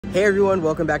Hey everyone,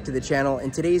 welcome back to the channel.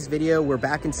 In today's video, we're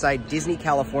back inside Disney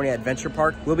California Adventure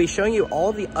Park. We'll be showing you all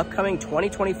of the upcoming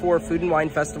 2024 Food and Wine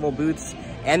Festival booths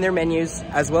and their menus,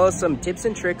 as well as some tips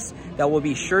and tricks that will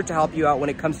be sure to help you out when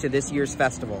it comes to this year's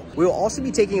festival. We will also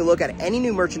be taking a look at any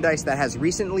new merchandise that has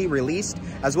recently released,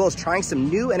 as well as trying some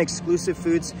new and exclusive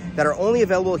foods that are only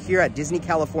available here at Disney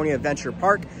California Adventure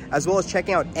Park, as well as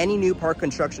checking out any new park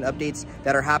construction updates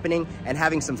that are happening and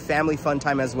having some family fun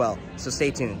time as well. So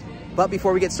stay tuned. But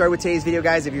before we get started with today's video,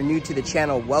 guys, if you're new to the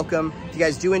channel, welcome. If you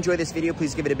guys do enjoy this video,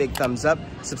 please give it a big thumbs up.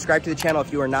 Subscribe to the channel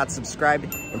if you are not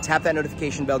subscribed, and tap that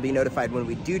notification bell to be notified when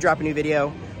we do drop a new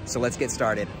video. So let's get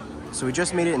started. So we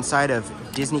just made it inside of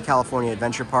Disney California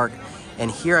Adventure Park, and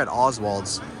here at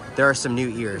Oswald's, there are some new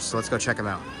ears. So let's go check them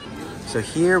out. So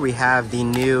here we have the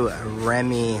new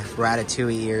Remy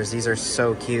Ratatouille ears. These are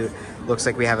so cute. Looks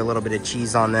like we have a little bit of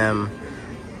cheese on them.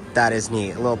 That is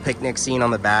neat. A little picnic scene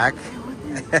on the back.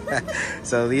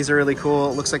 So these are really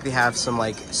cool. It looks like they have some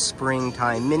like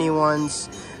springtime mini ones,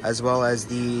 as well as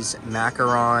these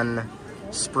macaron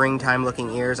springtime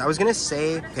looking ears. I was gonna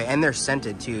say, okay, and they're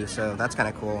scented too, so that's kind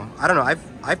of cool. I don't know,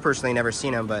 I've personally never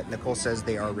seen them, but Nicole says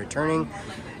they are returning,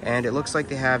 and it looks like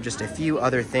they have just a few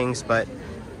other things, but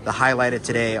the highlight of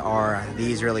today are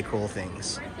these really cool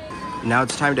things. Now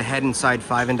it's time to head inside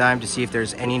Five and Dime to see if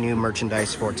there's any new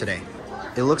merchandise for today.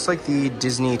 It looks like the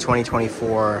Disney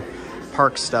 2024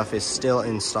 park stuff is still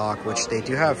in stock, which they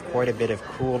do have quite a bit of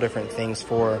cool different things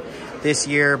for this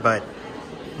year, but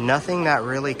nothing that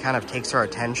really kind of takes our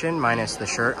attention, minus the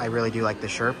shirt. I really do like the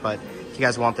shirt, but if you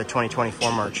guys want the 2024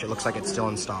 merch, it looks like it's still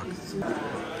in stock.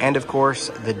 And of course,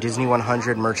 the Disney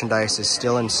 100 merchandise is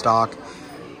still in stock.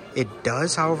 It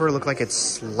does, however, look like it's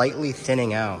slightly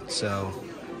thinning out, so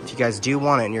if you guys do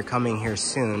want it and you're coming here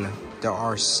soon, there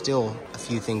are still a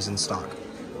few things in stock.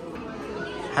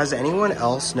 Has anyone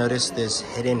else noticed this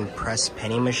hidden press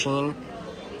penny machine?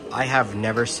 I have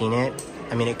never seen it.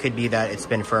 I mean, it could be that it's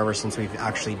been forever since we've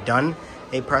actually done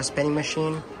a press penny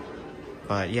machine,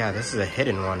 but yeah, this is a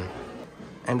hidden one.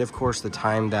 And of course, the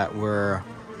time that we're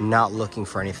not looking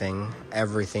for anything,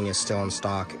 everything is still in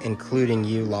stock, including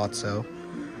you, Lotso.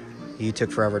 You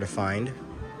took forever to find,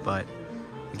 but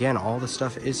again, all the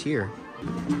stuff is here.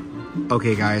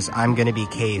 Okay guys, I'm gonna be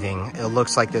caving. It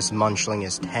looks like this munchling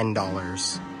is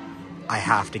 $10. I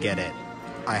have to get it.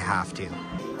 I have to.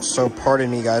 So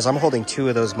pardon me guys, I'm holding two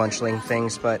of those munchling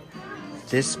things, but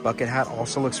this bucket hat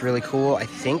also looks really cool. I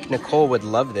think Nicole would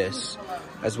love this,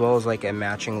 as well as like a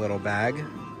matching little bag.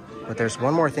 But there's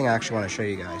one more thing I actually want to show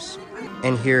you guys.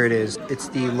 And here it is. It's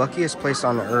the luckiest place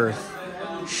on earth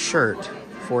shirt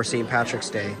for St. Patrick's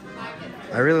Day.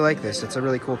 I really like this. It's a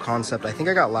really cool concept. I think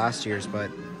I got last year's, but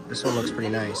this one looks pretty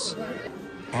nice.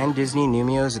 And Disney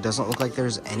Numios, it doesn't look like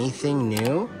there's anything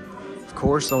new. Of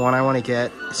course, the one I want to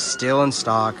get is still in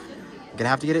stock. I'm gonna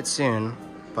have to get it soon,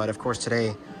 but of course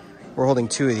today we're holding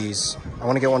two of these. I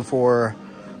want to get one for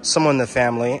someone in the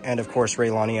family, and of course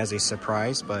Raelani as a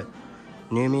surprise, but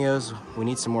Numios, we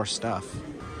need some more stuff.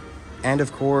 And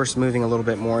of course, moving a little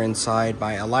bit more inside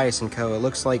by Elias & Co., it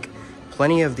looks like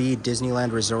plenty of the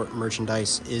Disneyland Resort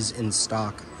merchandise is in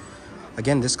stock.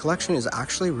 Again, this collection is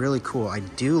actually really cool. I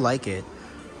do like it.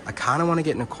 I kind of want to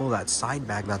get Nicole that side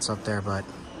bag that's up there, but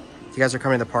if you guys are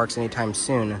coming to the parks anytime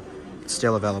soon, it's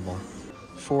still available.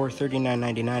 For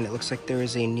 $39.99, it looks like there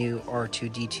is a new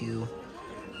R2-D2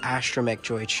 Astromech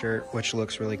Joy shirt, which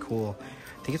looks really cool.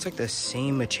 I think it's like the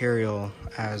same material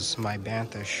as my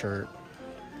Bantha shirt,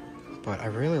 but I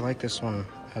really like this one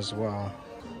as well.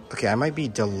 Okay, I might be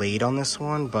delayed on this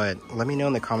one, but let me know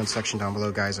in the comment section down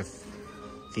below, guys, if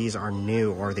these are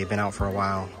new or they've been out for a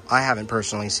while. I haven't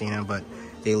personally seen them, but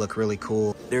they look really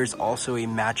cool. There's also a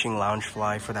matching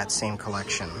Loungefly for that same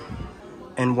collection.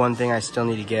 And one thing I still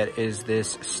need to get is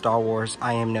this Star Wars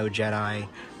I Am No Jedi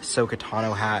Ahsoka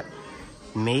Tano hat.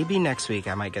 Maybe next week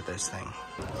I might get this thing.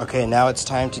 Okay, now it's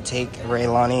time to take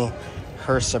Raelani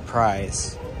her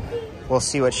surprise. We'll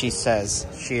see what she says.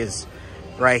 She is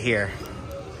right here.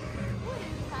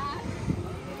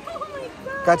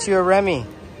 Got you a Remy.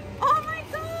 Oh my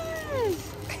gosh!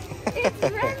 It's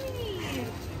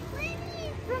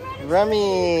Remy!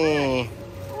 Remy!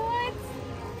 What?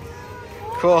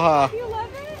 Cool, huh? Do you love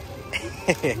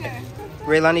it?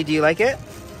 Raelani, do you like it?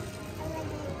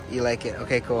 You like it?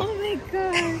 Okay, cool. Oh my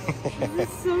gosh! This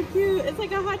is so cute. It's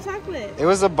like a hot chocolate. It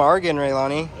was a bargain,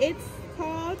 Raelani. It's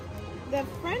called the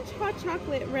French Hot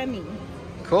Chocolate Remy.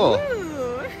 Cool.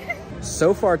 Ooh.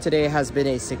 So far today has been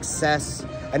a success.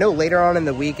 I know later on in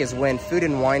the week is when Food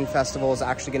and Wine Festival is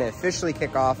actually going to officially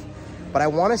kick off, but I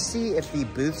want to see if the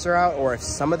booths are out or if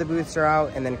some of the booths are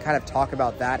out, and then kind of talk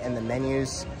about that and the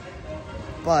menus.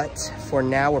 But for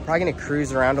now, we're probably gonna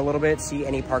cruise around a little bit, see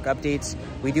any park updates.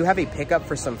 We do have a pickup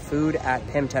for some food at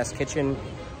Pim Test Kitchen.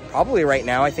 Probably right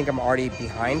now. I think I'm already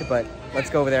behind, but let's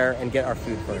go over there and get our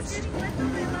food first.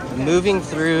 Moving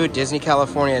through Disney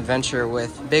California Adventure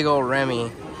with big old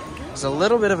Remy is a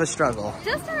little bit of a struggle.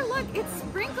 Just our luck, it's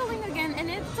sprinkling again, and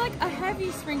it's like a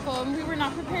heavy sprinkle, and we were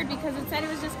not prepared because it said it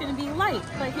was just gonna be light,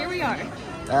 but here we are.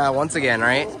 Once again,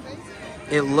 right?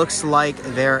 It looks like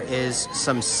there is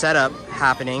some setup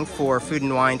happening for Food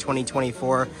and Wine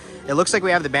 2024. It looks like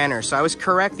we have the banner. So I was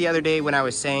correct the other day when I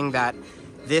was saying that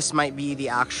this might be the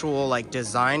actual like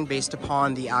design based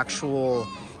upon the actual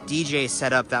DJ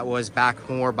setup that was back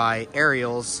more by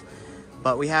Ariel's.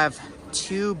 But we have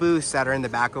two booths that are in the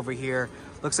back over here.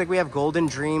 Looks like we have Golden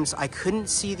Dreams. I couldn't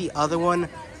see the other one.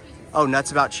 Oh,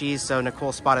 Nuts About Cheese. So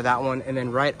Nicole spotted that one. And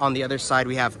then right on the other side,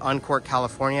 we have Uncork,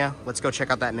 California. Let's go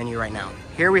check out that menu right now.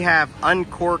 Here we have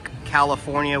Uncork,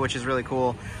 California, which is really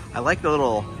cool. I like the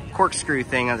little corkscrew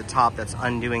thing on the top that's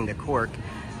undoing the cork.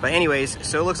 But anyways,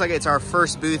 so it looks like it's our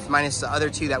first booth minus the other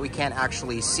two that we can't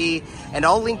actually see. And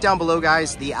I'll link down below,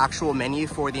 guys, the actual menu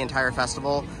for the entire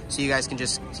festival. So you guys can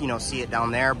just, you know, see it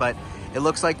down there. But it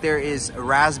looks like there is a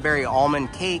raspberry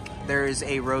almond cake. There's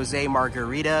a rosé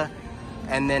margarita,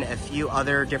 and then a few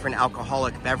other different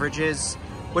alcoholic beverages,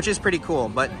 which is pretty cool.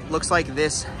 But looks like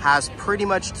this has pretty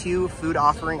much two food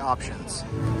offering options.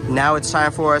 Now it's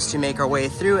time for us to make our way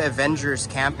through Avengers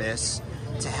Campus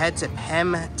to head to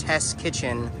Pim Test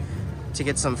Kitchen to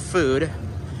get some food.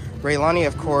 Raelani,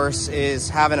 of course, is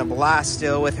having a blast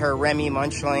still with her Remy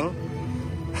Munchling.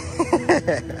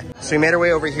 So we made our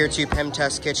way over here to Pim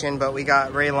Test Kitchen, but we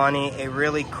got Raelani a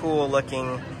really cool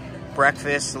looking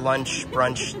breakfast, lunch,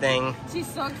 brunch thing. She's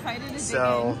so excited to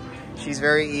So she's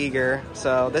very eager.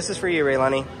 So this is for you,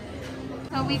 Raelani.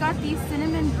 So we got the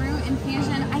cinnamon brew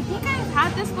infusion. I think I've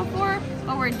had this before,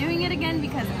 but we're doing it again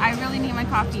because I really need my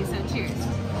coffee, so cheers.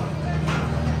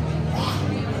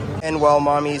 And while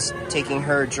Mommy's taking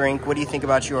her drink, what do you think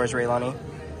about yours, Raelani?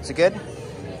 Is it good?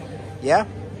 Yeah?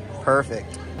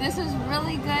 Perfect. This is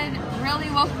really good. Really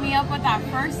woke me up with that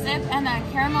first sip, and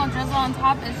that caramel drizzle on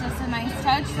top is just a nice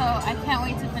touch, so I can't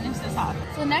wait to finish this off.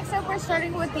 So next up, we're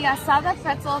starting with the Asada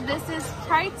pretzel. This is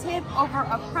tri-tip over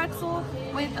a pretzel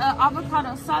with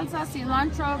avocado salsa,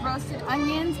 cilantro, roasted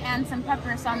onions, and some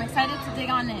pepper, so I'm excited to dig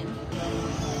on in.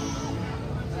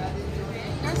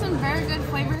 There's some very good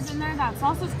flavors in there. That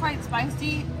salsa is quite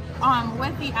spicy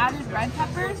with the added red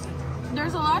peppers.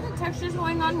 There's a lot of textures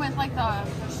going on with like the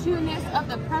chewness of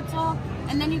the pretzel,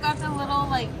 and then you got the little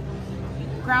like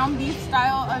ground beef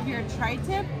style of your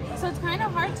tri-tip. So it's kind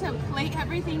of hard to plate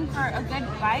everything for a good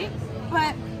bite,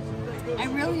 but I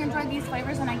really enjoyed these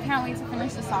flavors and I can't wait to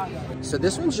finish this off. So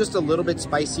this one's just a little bit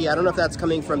spicy. I don't know if that's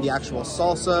coming from the actual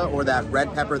salsa or that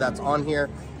red pepper that's on here.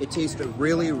 It tastes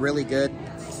really, really good.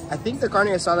 I think the Carne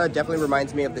Asada definitely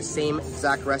reminds me of the same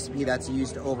exact recipe that's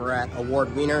used over at Award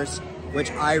Wieners,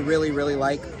 which I really, really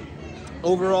like.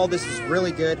 Overall, this is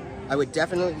really good. I would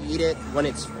definitely eat it when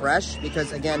it's fresh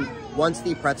because, again, once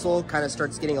the pretzel kind of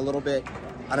starts getting a little bit,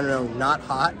 I don't know, not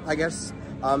hot, I guess,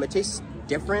 it tastes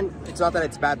different. It's not that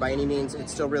it's bad by any means.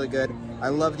 It's still really good. I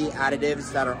love the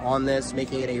additives that are on this,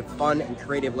 making it a fun and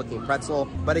creative looking pretzel.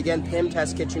 But again, Pim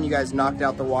Test Kitchen, you guys knocked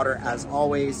out the water as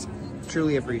always.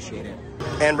 Truly appreciate it.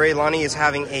 And Raelani is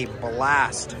having a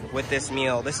blast with this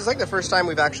meal. This is like the first time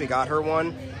we've actually got her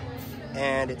one,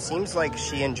 and it seems like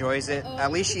she enjoys it.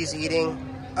 At least she's eating.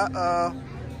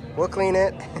 We'll clean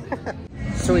it.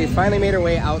 So we finally made our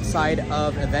way outside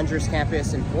of Avengers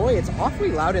Campus, and boy, it's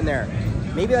awfully loud in there.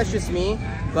 Maybe that's just me,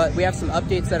 but we have some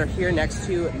updates that are here next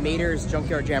to Mater's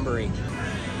Junkyard Jamboree.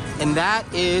 And that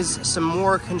is some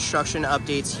more construction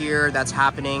updates here that's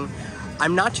happening.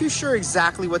 I'm not too sure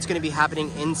exactly what's going to be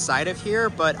happening inside of here,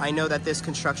 but I know that this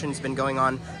construction has been going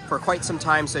on for quite some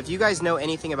time. So if you guys know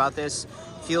anything about this,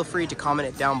 feel free to comment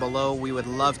it down below. We would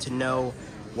love to know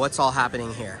what's all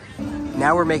happening here.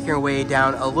 Now we're making our way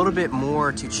down a little bit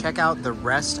more to check out the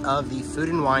rest of the Food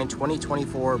and Wine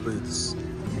 2024 booths.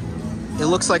 It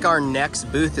looks like our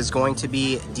next booth is going to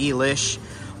be Lish,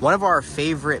 one of our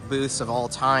favorite booths of all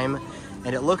time.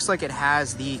 And it looks like it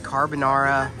has the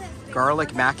carbonara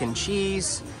garlic mac and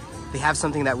cheese. They have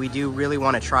something that we do really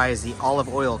want to try is the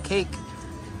olive oil cake,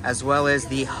 as well as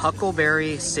the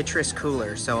huckleberry citrus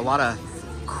cooler. So a lot of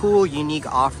cool, unique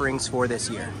offerings for this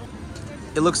year.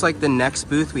 It looks like the next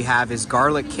booth we have is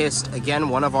Garlic Kissed, again,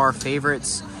 one of our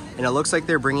favorites. And it looks like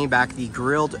they're bringing back the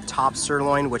grilled top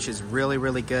sirloin, which is really,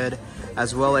 really good,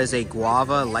 as well as a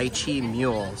guava lychee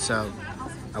mule. So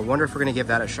I wonder if we're gonna give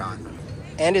that a shot.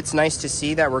 And it's nice to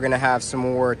see that we're gonna have some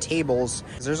more tables.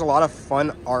 There's a lot of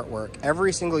fun artwork.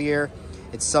 Every single year,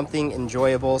 It's something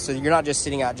enjoyable. So you're not just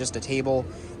sitting at just a table.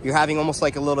 You're having almost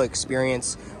like a little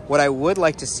experience. What I would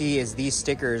like to see is these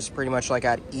stickers pretty much like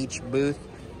at each booth.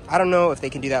 I don't know if they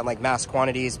can do that in like mass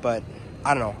quantities, but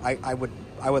I don't know.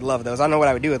 I would love those. I don't know what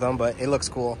I would do with them, but it looks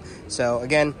cool. So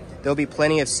again, there'll be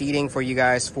plenty of seating for you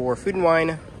guys for Food and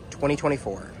Wine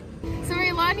 2024. So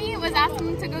Raelani was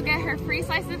asking to go get her free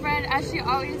slice of bread as she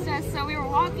always does. So we were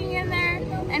walking in there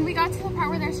and we got to the part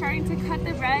where they're starting to cut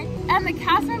the bread. And the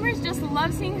cast members just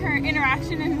love seeing her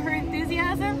interaction and her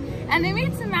enthusiasm. And they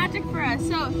made some magic for us.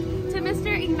 So to Mr.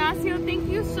 Ignacio, thank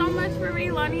you so much for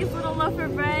Raelani's little loaf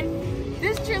of bread.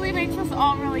 This truly makes us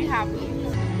all really happy.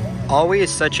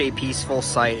 Always such a peaceful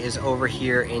sight is over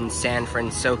here in San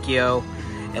Francisco.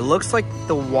 It looks like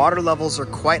the water levels are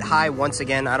quite high once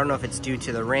again. I don't know if it's due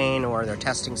to the rain or they're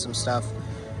testing some stuff,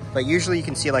 but usually you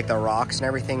can see like the rocks and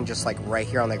everything just like right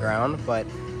here on the ground. But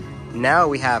now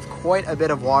we have quite a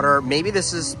bit of water. Maybe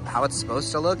this is how it's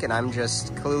supposed to look and I'm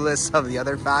just clueless of the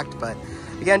other fact, but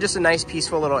again, just a nice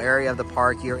peaceful little area of the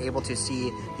park. You're able to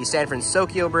see the San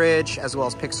Francisco Bridge as well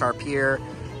as Pixar Pier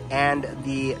and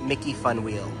the Mickey Fun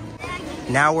Wheel.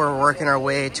 Now we're working our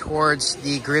way towards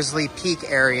the Grizzly Peak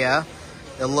area.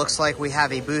 It looks like we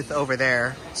have a booth over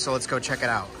there, so let's go check it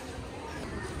out.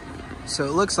 So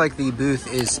it looks like the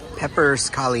booth is Peppers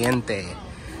Caliente.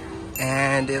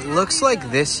 And it looks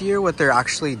like this year what they're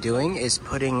actually doing is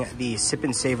putting the Sip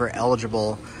and Savor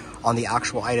eligible on the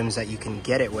actual items that you can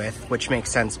get it with, which makes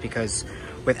sense because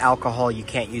with alcohol you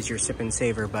can't use your Sip and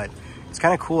Savor, but it's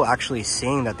kind of cool actually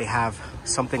seeing that they have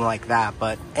something like that.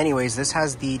 But anyways, this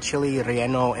has the chili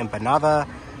relleno empanada,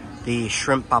 the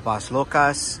shrimp papas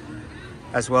locas,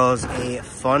 as well as a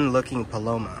fun looking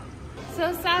paloma.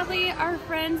 So sadly, our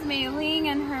friends Mei-Ling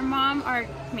and her mom are,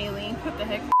 Mei-Ling, what the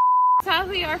heck?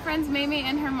 Sadly, our friends Mei-Mei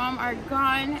and her mom are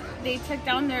gone. They took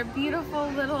down their beautiful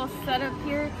little setup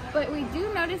here, but we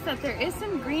do notice that there is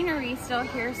some greenery still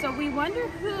here. So we wonder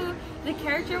who the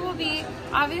character will be.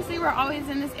 Obviously, we're always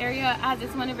in this area as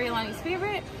it's one of Raelani's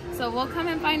favorite. So we'll come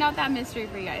and find out that mystery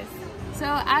for you guys. So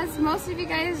as most of you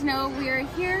guys know, we are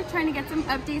here trying to get some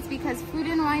updates because Food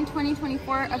and Wine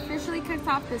 2024 officially kicks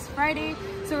off this Friday.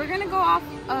 So we're gonna go off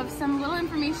of some little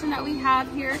information that we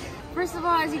have here. First of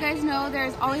all, as you guys know,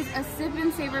 there's always a Sip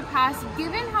and Savor pass.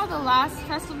 Given how the last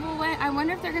festival went, I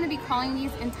wonder if they're gonna be calling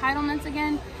these entitlements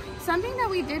again. Something that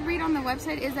we did read on the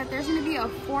website is that there's gonna be a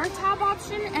 4-tab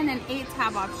option and an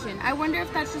 8-tab option. I wonder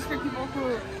if that's just for people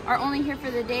who are only here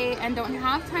for the day and don't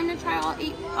have time to try all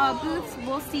 8 booths.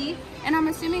 We'll see. And I'm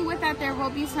assuming with that there will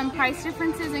be some price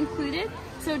differences included.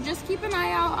 So just keep an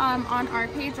eye out on our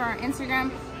page or our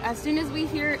Instagram. As soon as we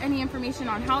hear any information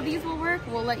on how these will work,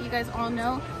 we'll let you guys all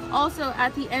know. Also,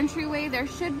 at the entryway, there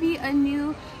should be a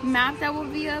new map that will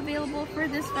be available for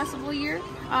this festival year.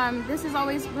 This is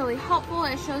always really helpful.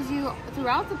 It shows you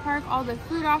throughout the park all the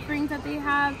food offerings that they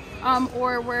have,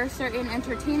 or where certain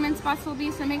entertainment spots will be.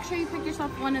 So make sure you pick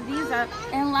yourself one of these up.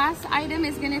 And last item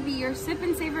is going to be your Sip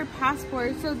and Savor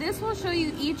passport. So this will show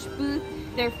you each booth,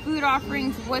 their food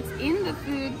offerings, what's in the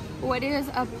food, what is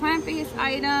a plant-based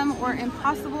item or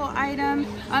impossible item.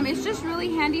 It's just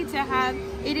really handy to have.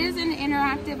 It is an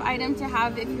interactive item to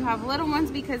have if you have little ones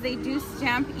because they do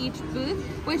stamp each booth,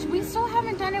 which we still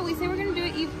haven't done it. We say we're going to do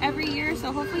it every year,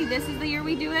 so hopefully this is the year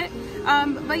we do it.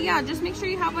 But yeah, just make sure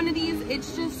you have one of these.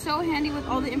 It's just so handy with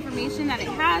all the information that it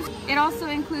has. It also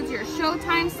includes your show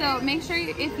time, so make sure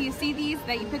if you see these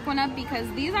that you pick one up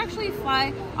because these actually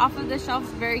fly off of the shelves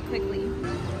very quickly.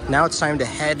 Now it's time to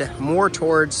head more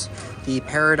towards the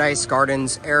Paradise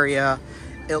Gardens area.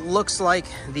 It looks like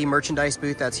the merchandise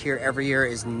booth that's here every year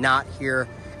is not here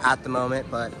at the moment,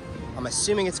 but I'm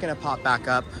assuming it's gonna pop back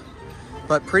up.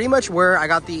 But pretty much where I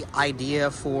got the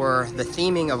idea for the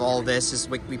theming of all of this is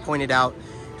like we pointed out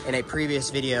in a previous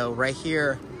video right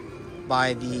here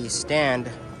by the stand.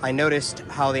 I noticed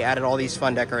how they added all these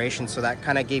fun decorations, so that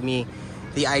kind of gave me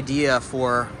the idea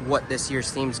for what this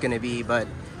year's theme is gonna be. But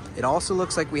it also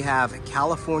looks like we have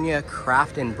California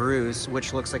Craft and Brews,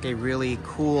 which looks like a really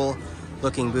cool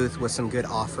looking booth with some good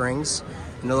offerings.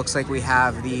 And it looks like we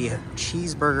have the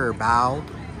cheeseburger bao,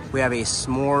 we have a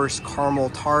s'mores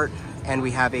caramel tart, and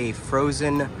we have a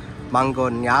frozen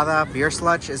mangonada beer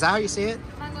sludge. Is that how you say it?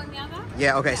 Mangonada?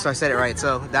 Yeah, okay, so I said it right.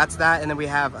 So that's that, and then we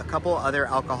have a couple other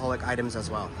alcoholic items as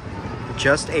well.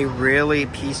 Just a really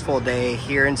peaceful day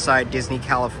here inside Disney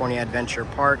California Adventure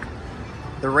Park.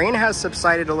 The rain has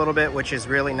subsided a little bit, which is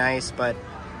really nice, but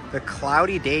the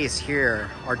cloudy days here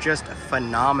are just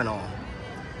phenomenal.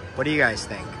 What do you guys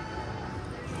think?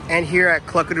 And here at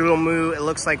Cluckadoodle Moo, it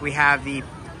looks like we have the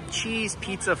cheese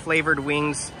pizza flavored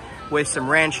wings with some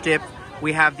ranch dip.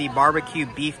 We have the barbecue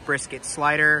beef brisket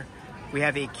slider, We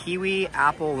have a kiwi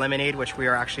apple lemonade, which we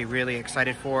are actually really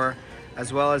excited for,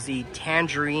 as well as the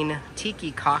tangerine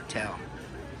tiki cocktail.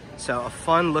 So a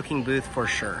fun looking booth for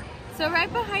sure. So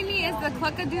right behind me is the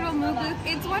Cluckadoodle Moo booth.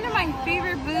 It's one of my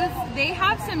favorite booths. They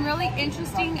have some really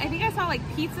interesting, I think I saw like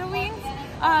pizza wings,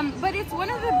 but it's one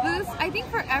of the booths, I think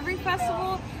for every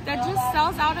festival, that just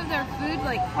sells out of their food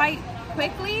like quite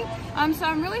quickly. So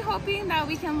I'm really hoping that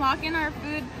we can lock in our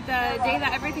food the day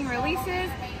that everything releases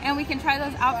and we can try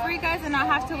those out for you guys and not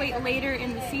have to wait later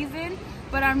in the season.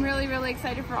 But I'm really, really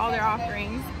excited for all their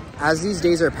offerings. As these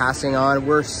days are passing on,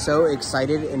 we're so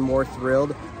excited and more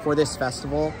thrilled for this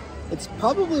festival. It's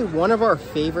probably one of our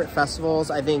favorite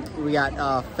festivals. I think we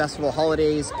got festival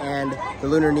holidays and the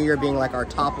Lunar New Year being like our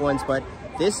top ones, but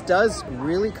this does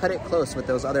really cut it close with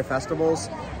those other festivals.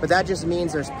 But that just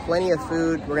means there's plenty of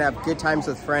food. We're gonna have good times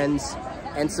with friends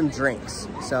and some drinks.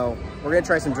 So we're gonna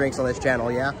try some drinks on this channel,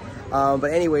 yeah?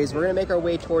 But anyways, we're gonna make our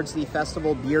way towards the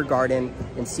festival beer garden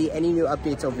and see any new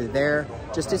updates over there,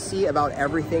 just to see about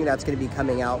everything that's gonna be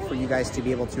coming out for you guys to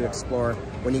be able to explore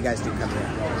when you guys do come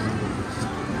here.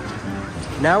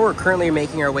 Now we're currently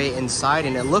making our way inside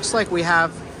and it looks like we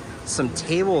have some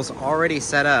tables already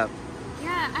set up.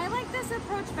 Yeah, I like this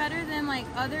approach better than like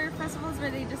other festivals where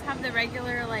they just have the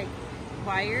regular like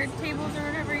wired tables or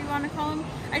whatever you want to call them.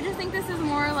 I just think this is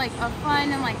more like a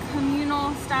fun and like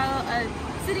communal style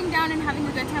of sitting down and having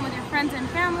a good time with your friends and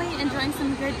family, enjoying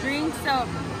some good drinks. So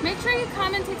make sure you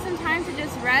come and take some time to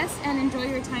just rest and enjoy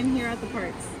your time here at the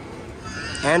parks.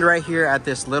 And right here at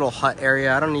this little hut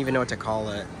area, I don't even know what to call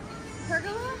it.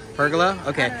 Pergola? Pergola?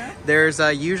 Okay. There's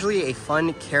usually a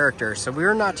fun character, so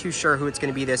we're not too sure who it's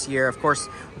going to be this year. Of course,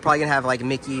 we're probably going to have like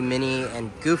Mickey, Minnie, and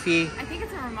Goofy. I think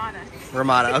it's a Ramada.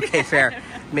 Ramada, okay, fair.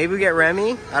 Maybe we get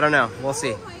Remy? I don't know. We'll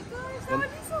see. Oh my gosh, that would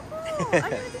be so cool. I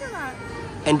didn't think of that.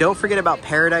 And don't forget about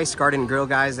Paradise Garden Grill,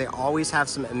 guys. They always have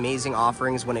some amazing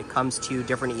offerings when it comes to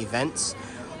different events.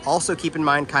 Also keep in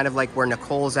mind, kind of like where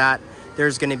Nicole's at,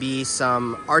 there's going to be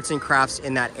some arts and crafts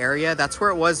in that area. That's where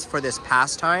it was for this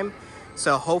past time.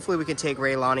 So hopefully we can take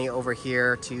Raelani over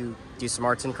here to do some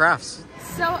arts and crafts.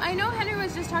 So I know Henry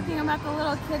was just talking about the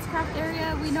little kids craft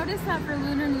area. We noticed that for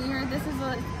Lunar New Year, this is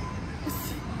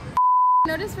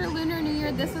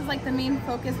like the main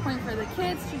focus point for the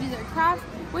kids to do their crafts,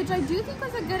 which I do think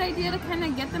was a good idea to kind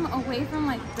of get them away from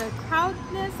like the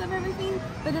crowdness of everything,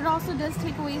 but it also does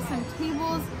take away some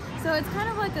tables. So it's kind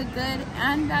of like a good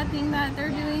and bad thing that they're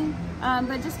doing.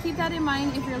 But just keep that in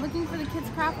mind. If you're looking for the kids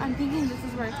craft, I'm thinking this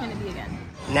is where it's going to be again.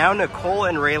 Now Nicole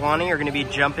and Raelani are going to be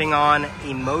jumping on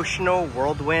Emotional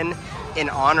Whirlwind in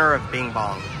honor of Bing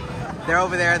Bong. They're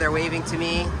over there, they're waving to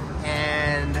me,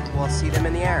 and we'll see them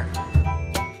in the air.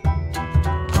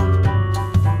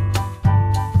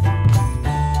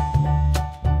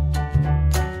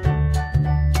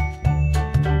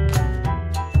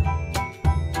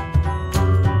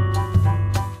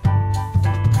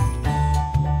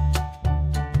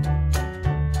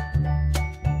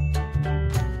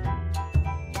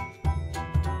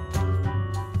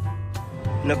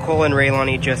 Nicole and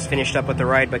Raelani just finished up with the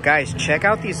ride, but guys, check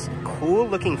out these cool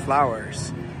looking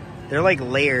flowers. They're like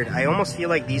layered. I almost feel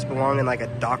like these belong in like a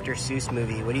Dr. Seuss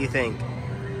movie. What do you think?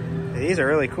 These are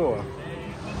really cool.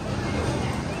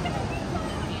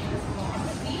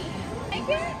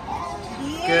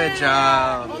 Good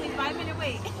job. Only 5-minute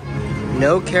wait.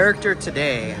 No character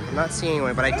today. I'm not seeing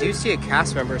anyone, but I do see a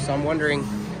cast member, so I'm wondering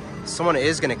if someone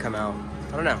is going to come out.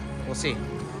 I don't know. We'll see.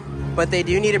 But they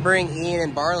do need to bring Ian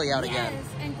and Barley out again. Yes,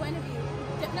 and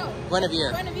Guinevere. No.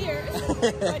 Guinevere.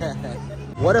 Guinevere.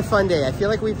 What a fun day. I feel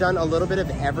like we've done a little bit of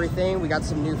everything. We got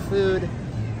some new food.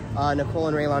 Nicole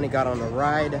and Raelani got on the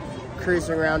ride,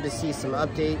 cruising around to see some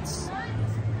updates.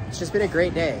 It's just been a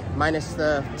great day, minus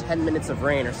the 10 minutes of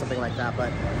rain or something like that,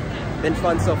 but been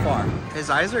fun so far. His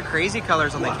eyes are crazy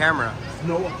colors on the camera.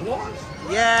 No applause?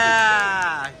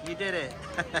 Yeah, you did it.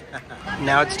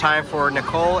 Now it's time for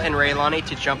Nicole and Raelani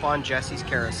to jump on Jesse's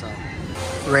carousel.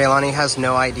 Raelani has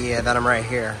no idea that I'm right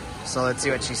here, so let's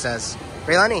see what she says.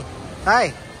 Raelani,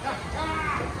 hi.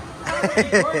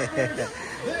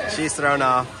 She's thrown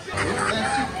off.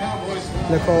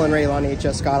 Nicole and Raelani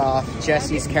just got off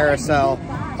Jesse's carousel.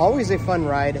 Always a fun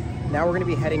ride. Now we're gonna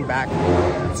be heading back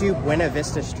to Buena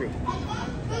Vista Street.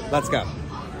 Let's go.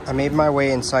 I made my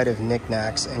way inside of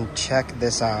Knickknacks and check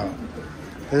this out.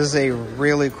 This is a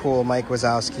really cool Mike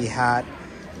Wazowski hat,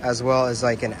 as well as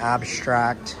like an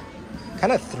abstract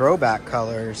kind of throwback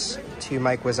colors to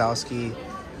Mike Wazowski.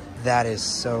 That is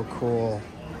so cool.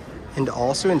 And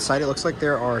also inside it looks like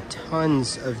there are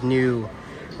tons of new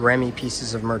Remy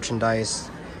pieces of merchandise.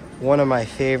 One of my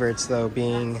favorites though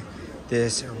being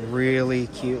this really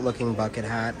cute looking bucket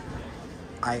hat.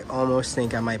 I almost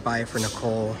think I might buy it for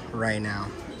Nicole right now.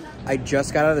 I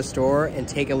just got out of the store, and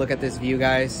take a look at this view,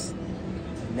 guys.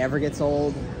 Never gets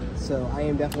old. So I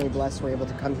am definitely blessed we're able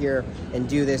to come here and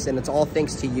do this, and it's all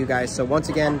thanks to you guys. So once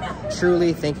again,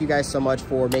 truly thank you guys so much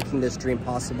for making this dream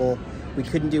possible. We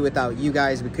couldn't do without you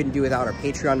guys. We couldn't do without our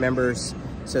Patreon members.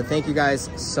 So thank you guys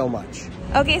so much.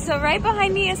 Okay, so right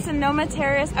behind me is Sonoma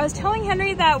Terrace. I was telling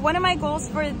Henry that one of my goals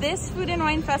for this Food and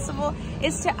Wine Festival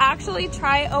is to actually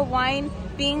try a wine,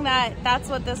 being that that's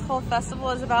what this whole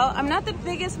festival is about. I'm not the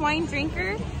biggest wine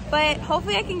drinker, but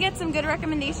hopefully I can get some good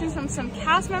recommendations from some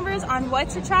cast members on what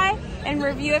to try and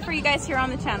review it for you guys here on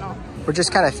the channel. We're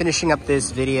just kind of finishing up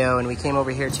this video, and we came over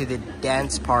here to the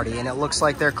dance party, and it looks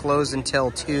like they're closed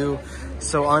until 2.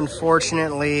 So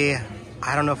unfortunately,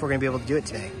 I don't know if we're gonna be able to do it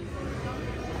today.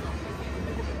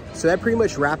 So that pretty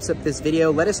much wraps up this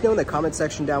video. Let us know in the comment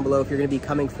section down below if you're gonna be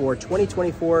coming for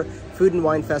 2024 Food and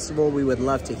Wine Festival. We would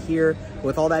love to hear.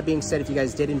 With all that being said, if you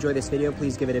guys did enjoy this video,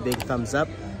 please give it a big thumbs up.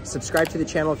 Subscribe to the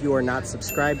channel if you are not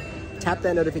subscribed. Tap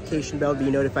that notification bell to be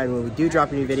notified when we do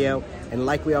drop a new video. And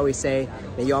like we always say,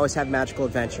 may you always have magical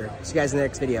adventure. See you guys in the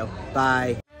next video.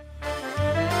 Bye.